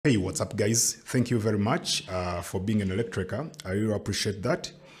Hey, what's up, guys? Thank you very much for being an electriker. I really appreciate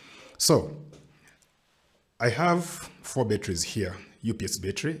that. So, I have 4 batteries here, UPS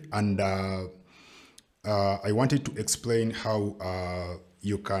battery, and I wanted to explain how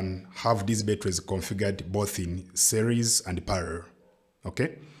you can have these batteries configured both in series and parallel.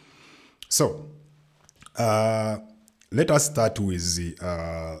 Okay? So, let us start with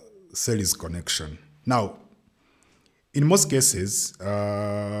the series connection. Now, in most cases,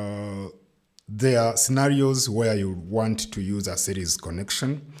 there are scenarios where you want to use a series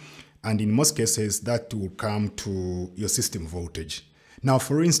connection, and in most cases that will come to your system voltage. Now,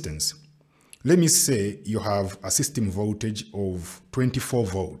 for instance, let me say you have a system voltage of 24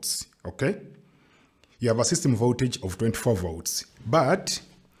 volts, okay? You have a system voltage of 24 volts, but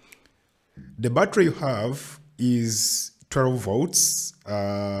the battery you have is 12 volts,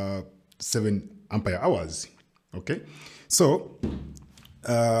 7 ampere hours. Okay, so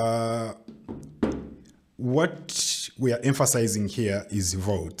what we are emphasizing here is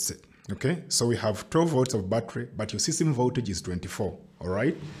volts. Okay, so we have 12 volts of battery, but your system voltage is 24. All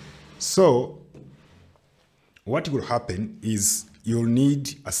right, so what will happen is you'll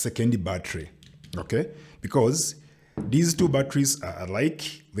need a second battery. Okay, because these two batteries are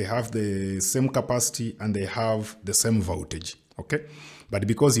alike, they have the same capacity and they have the same voltage. Okay, but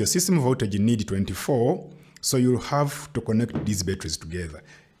because your system voltage needs 24, so you'll have to connect these batteries together.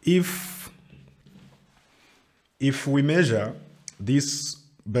 If we measure this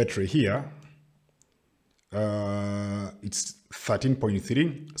battery here, it's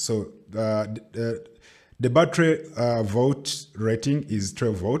 13.3. So the battery volt rating is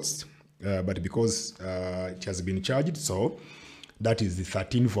 12 volts, but because it has been charged, so that is the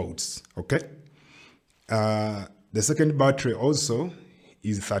 13 volts. Okay. The second battery also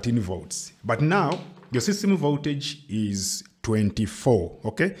is 13 volts, but now your system voltage is 24,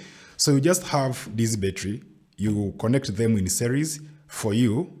 okay? So you just have this battery, you connect them in series for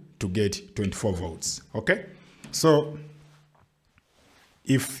you to get 24 volts, okay? So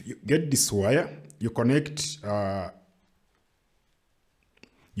if you get this wire, you connect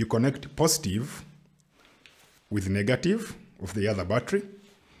positive with negative of the other battery.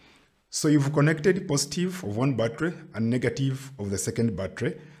 So you've connected positive of one battery and negative of the second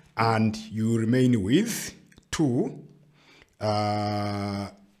battery, and you remain with 2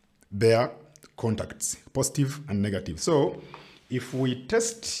 bare contacts, positive and negative. So if we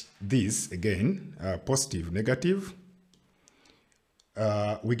test this again, positive, negative,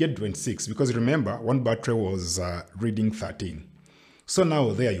 we get 26, because remember, one battery was reading 13. So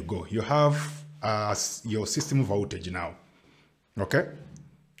now there you go. You have your system voltage now. Okay?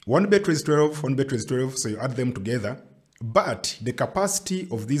 One battery is 12, one battery is 12, so you add them together. But the capacity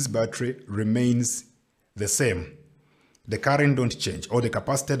of this battery remains the same. The current don't change, or the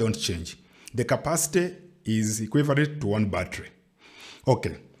capacitor don't change. The capacity is equivalent to one battery.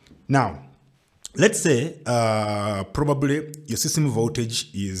 Okay. Now, let's say probably your system voltage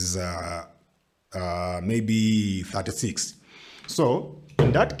is maybe 36. So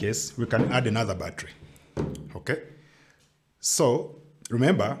in that case, we can add another battery. Okay. So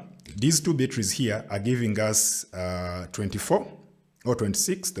remember, these two batteries here are giving us 24 or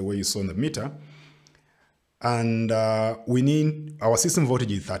 26, the way you saw on the meter. And we need, our system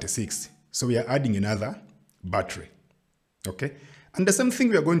voltage is 36. So we are adding another battery. Okay. And the same thing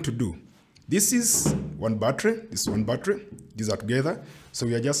we are going to do. This is one battery, this is one battery. These are together. So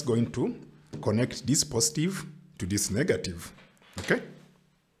we are just going to connect this positive to this negative. Okay.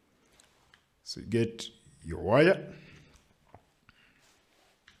 So you get your wire.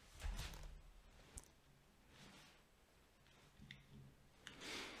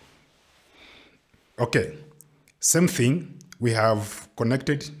 Okay, same thing, we have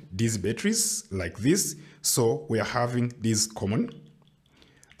connected these batteries like this, so we are having these common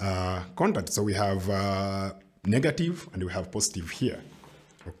contacts. So we have negative and we have positive here,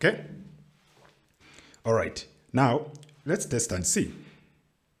 okay? All right, now let's test and see.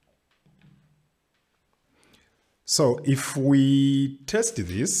 So if we test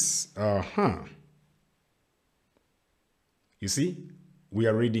this, you see, we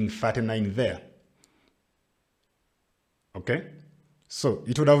are reading 39 there. Okay, so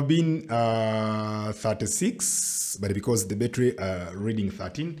it would have been 36, but because the battery reading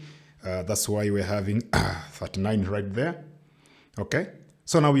 13, that's why we're having 39 right there. Okay,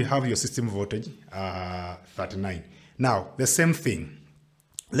 so now we have your system voltage 39. Now the same thing.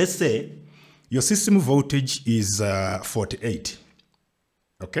 Let's say your system voltage is 48.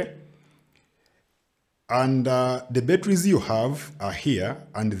 Okay, and the batteries you have are here,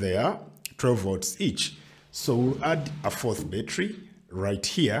 and they are 12 volts each. So we'll add a fourth battery right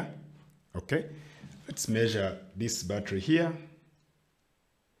here. Okay, let's measure this battery here.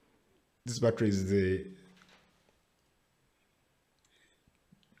 This battery is the,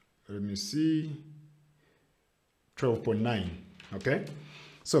 let me see, 12.9. Okay,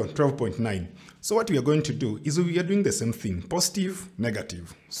 so 12.9. So what we are going to do is we are doing the same thing, positive,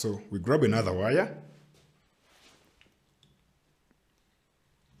 negative. So we grab another wire.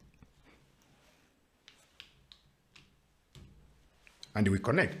 And we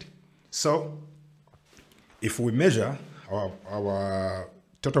connect. So if we measure our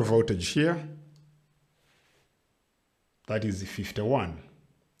total voltage here, that is 51.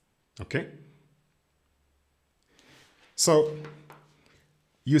 Okay. So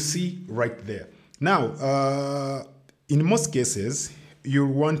you see right there. Now, in most cases, you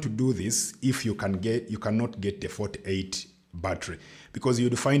want to do this if you cannot get the 48 battery, because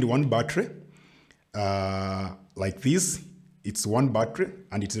you'd find one battery like this. It's one battery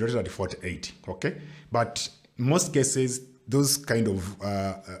and it's rated at 48. Okay, but in most cases, those kind of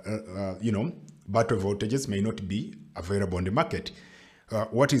battery voltages may not be available on the market.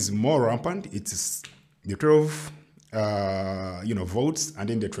 What is more rampant, it's the 12 volts and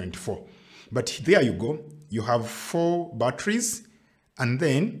then the 24. But there you go, you have 4 batteries and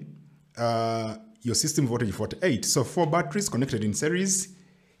then your system voltage 48. So 4 batteries connected in series,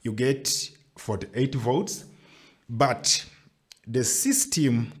 you get 48 volts, but the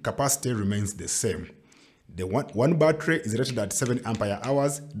system capacity remains the same. The one battery is rated at 7 ampere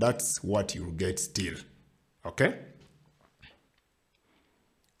hours. That's what you'll get still. Okay?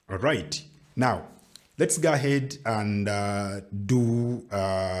 All right. Now, let's go ahead and do,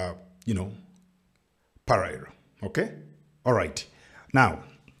 parallel. Okay? All right. Now,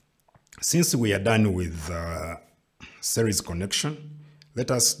 since we are done with series connection,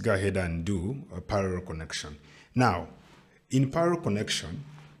 let us go ahead and do a parallel connection. Now, in parallel connection,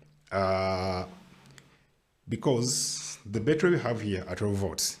 because the battery we have here at 12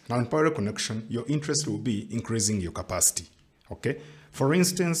 volts, now in parallel connection, your interest will be increasing your capacity. Okay? For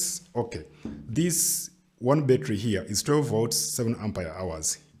instance, okay, this one battery here is 12 volts, 7 ampere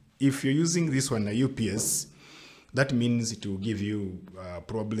hours. If you're using this one, a UPS, that means it will give you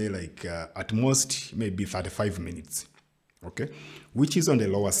probably like at most maybe 35 minutes. Okay? Which is on the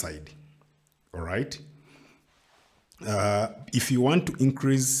lower side. All right? If you want to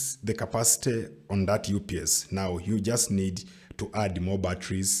increase the capacity on that UPS, now you just need to add more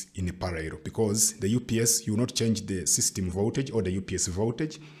batteries in a parallel, because the UPS, you will not change the system voltage or the UPS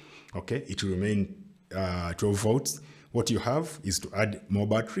voltage. Okay, it will remain 12 volts. What you have is to add more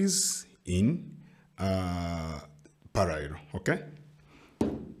batteries in parallel. Okay.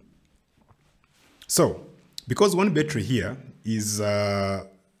 So, because one battery here is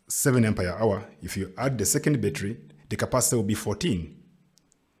 7 ampere hour, if you add the second battery, the capacity will be 14.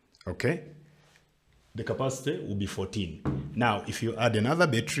 Okay? The capacity will be 14. Now, if you add another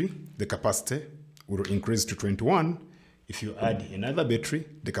battery, the capacity will increase to 21. If you add another battery,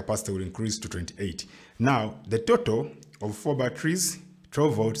 the capacity will increase to 28. Now, the total of 4 batteries,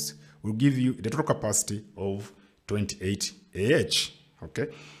 12 volts, will give you the total capacity of 28 Ah. Okay?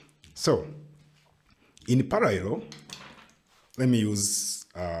 So, in parallel, let me use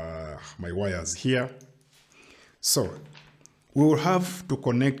my wires here. So, we will have to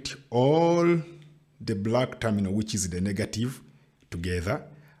connect all the black terminal, which is the negative, together.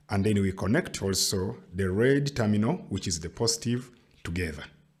 And then we connect also the red terminal, which is the positive, together.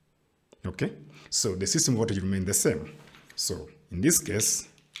 Okay? So, the system voltage remains the same. So, in this case,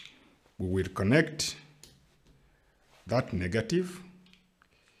 we will connect that negative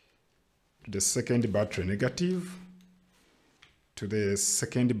to the second battery negative, to the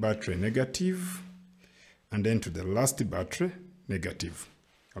second battery negative, and then to the last battery negative.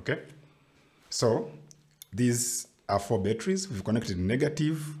 Okay? So, these are 4 batteries. We've connected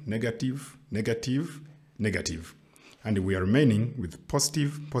negative, negative, negative, negative. And we are remaining with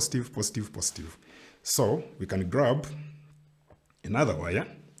positive, positive, positive, positive. So, we can grab another wire.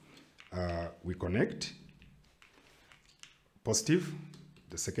 We connect positive,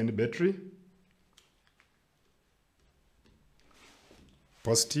 the second battery,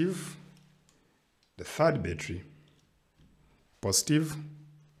 positive, the third battery, positive,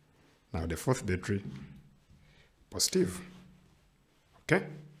 now the fourth battery, positive. Okay?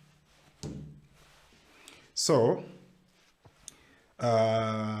 So,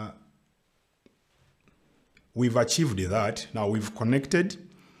 we've achieved that. Now we've connected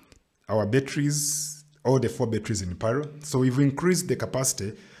our batteries, all the 4 batteries in parallel. So we've increased the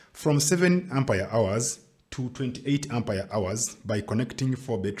capacity from 7 ampere hours to 28 ampere hours by connecting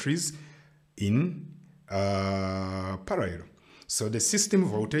 4 batteries in parallel. So the system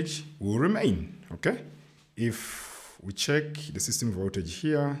voltage will remain, okay? If we check the system voltage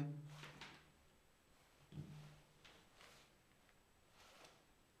here,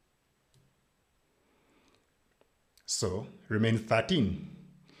 so remain 13.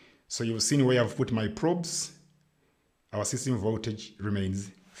 So you've seen where I've put my probes. Our system voltage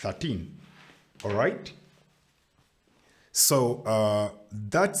remains 13. All right. So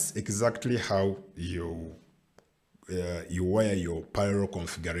that's exactly how you wire your parallel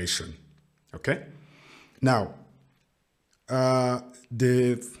configuration. Okay. Now,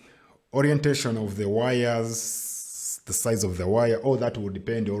 the orientation of the wires, the size of the wire, all that will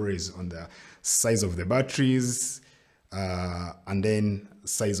depend always on the size of the batteries, and then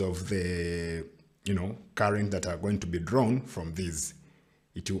size of the current that are going to be drawn from these.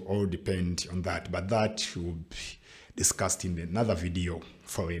 It will all depend on that, but that will be discussed in another video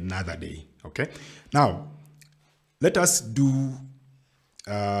for another day. Okay, now let us do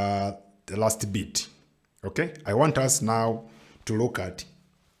the last bit. Okay, I want us now to look at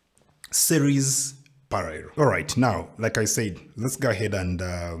series parallel. All right, now like I said, let's go ahead and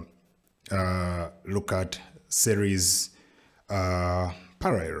look at series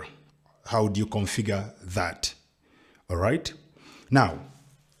parallel. How do you configure that? All right, now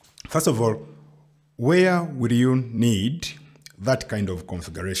first of all, where will you need that kind of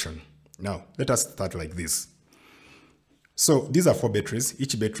configuration? Now let us start like this. So these are 4 batteries,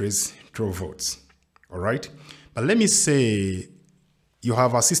 each battery is 12 volts. All right, but let me say you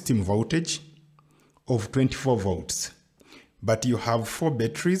have a system voltage of 24 volts, but you have 4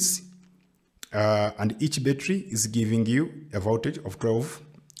 batteries, and each battery is giving you a voltage of 12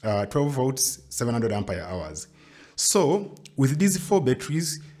 volts, 700 ampere hours. So with these 4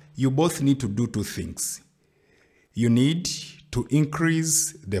 batteries, you both need to do 2 things. You need to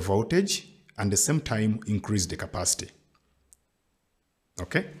increase the voltage and at the same time increase the capacity.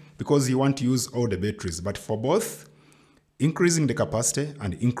 Okay, because you want to use all the batteries, but for both, increasing the capacity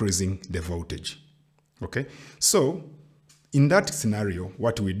and increasing the voltage. Okay, so in that scenario,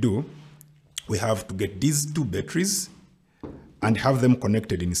 what we do, we have to get these 2 batteries and have them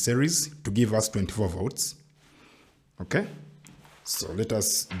connected in series to give us 24 volts. Okay, so let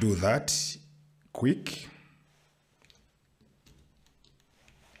us do that quick.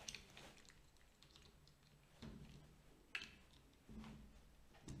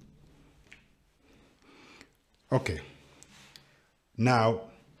 Okay, now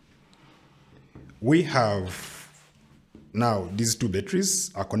we have, these 2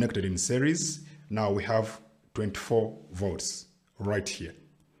 batteries are connected in series. Now we have 24 volts right here,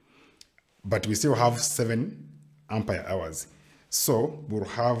 but we still have 7 ampere hours. So we'll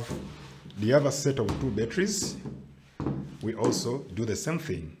have the other set of 2 batteries. We also do the same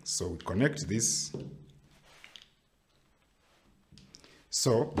thing. So we connect this.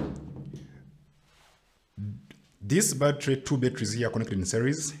 So this battery, 2 batteries here are connected in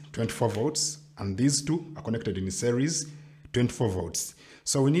series, 24 volts, and these 2 are connected in series, 24 volts.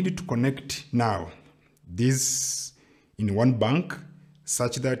 So we need to connect now this in one bank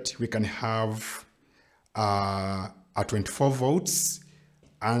such that we can have a 24 volts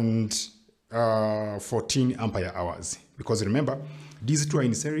and 14 ampere hours. Because remember, these 2 are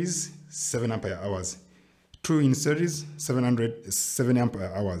in series, 7 ampere hours. 2 in series, 7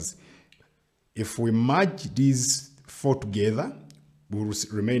 ampere hours. If we merge these 4 together, we will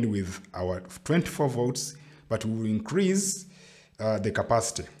remain with our 24 volts, but we will increase the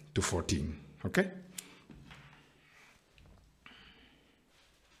capacity to 14. Okay?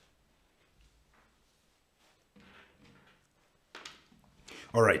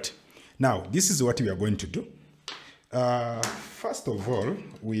 All right. Now, this is what we are going to do. First of all,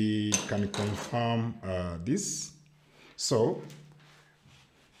 we can confirm this. So,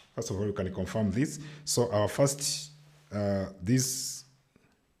 first of all, we can confirm this. So our first, this,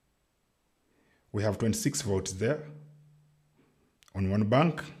 we have 26 volts there on one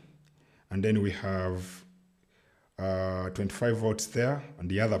bank. And then we have 25 volts there on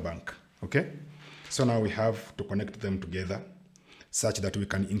the other bank. Okay? So now we have to connect them together such that we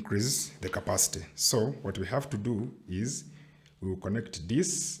can increase the capacity. So what we have to do is we will connect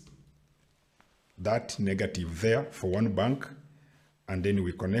that negative there for one bank, and then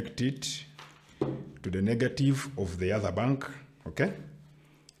we connect it to the negative of the other bank. Okay,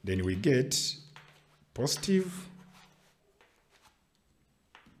 then we get positive.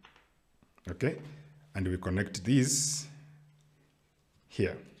 Okay, and we connect this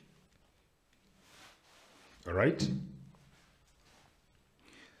here. All right,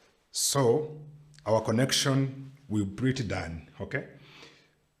 so our connection will be pretty done. Okay,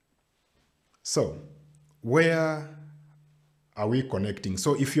 so where are we connecting?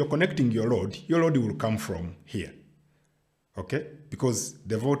 So if you're connecting your load will come from here, okay? Because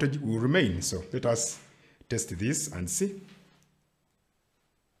the voltage will remain. So let us test this and see.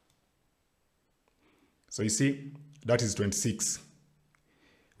 So you see, that is 26.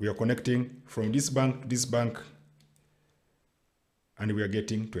 We are connecting from this bank, and we are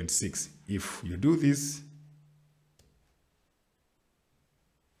getting 26. If you do this,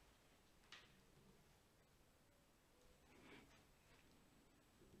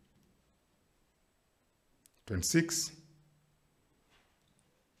 (26)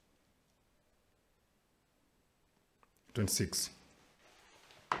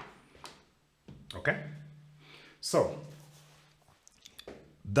 Okay, so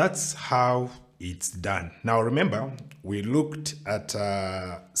that's how it's done. Now remember, we looked at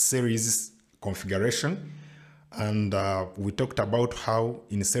series configuration, and we talked about how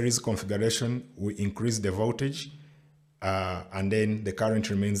in series configuration we increase the voltage and then the current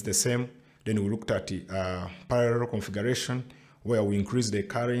remains the same. Then we looked at parallel configuration, where we increase the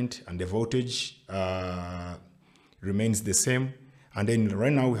current and the voltage remains the same. And then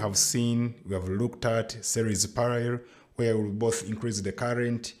right now we have looked at series parallel, where we both increase the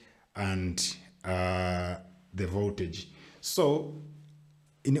current and the voltage. So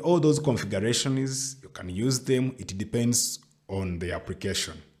in all those configurations, you can use them. It depends on the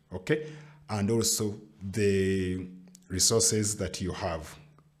application, okay? And also the resources that you have,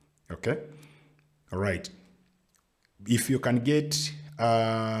 okay? All right. If you can get,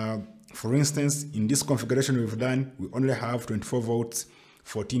 for instance, in this configuration we've done, we only have 24 volts,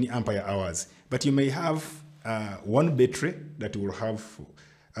 14 ampere hours. But you may have one battery that will have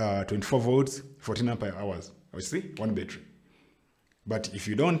 24 volts, 14 ampere hours. You see, one battery. But if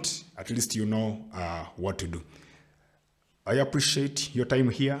you don't, at least you know what to do. I appreciate your time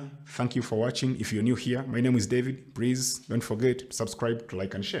here. Thank you for watching. If you're new here, my name is David. Please don't forget to subscribe, to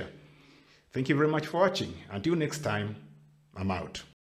like, and share. Thank you very much for watching. Until next time, I'm out.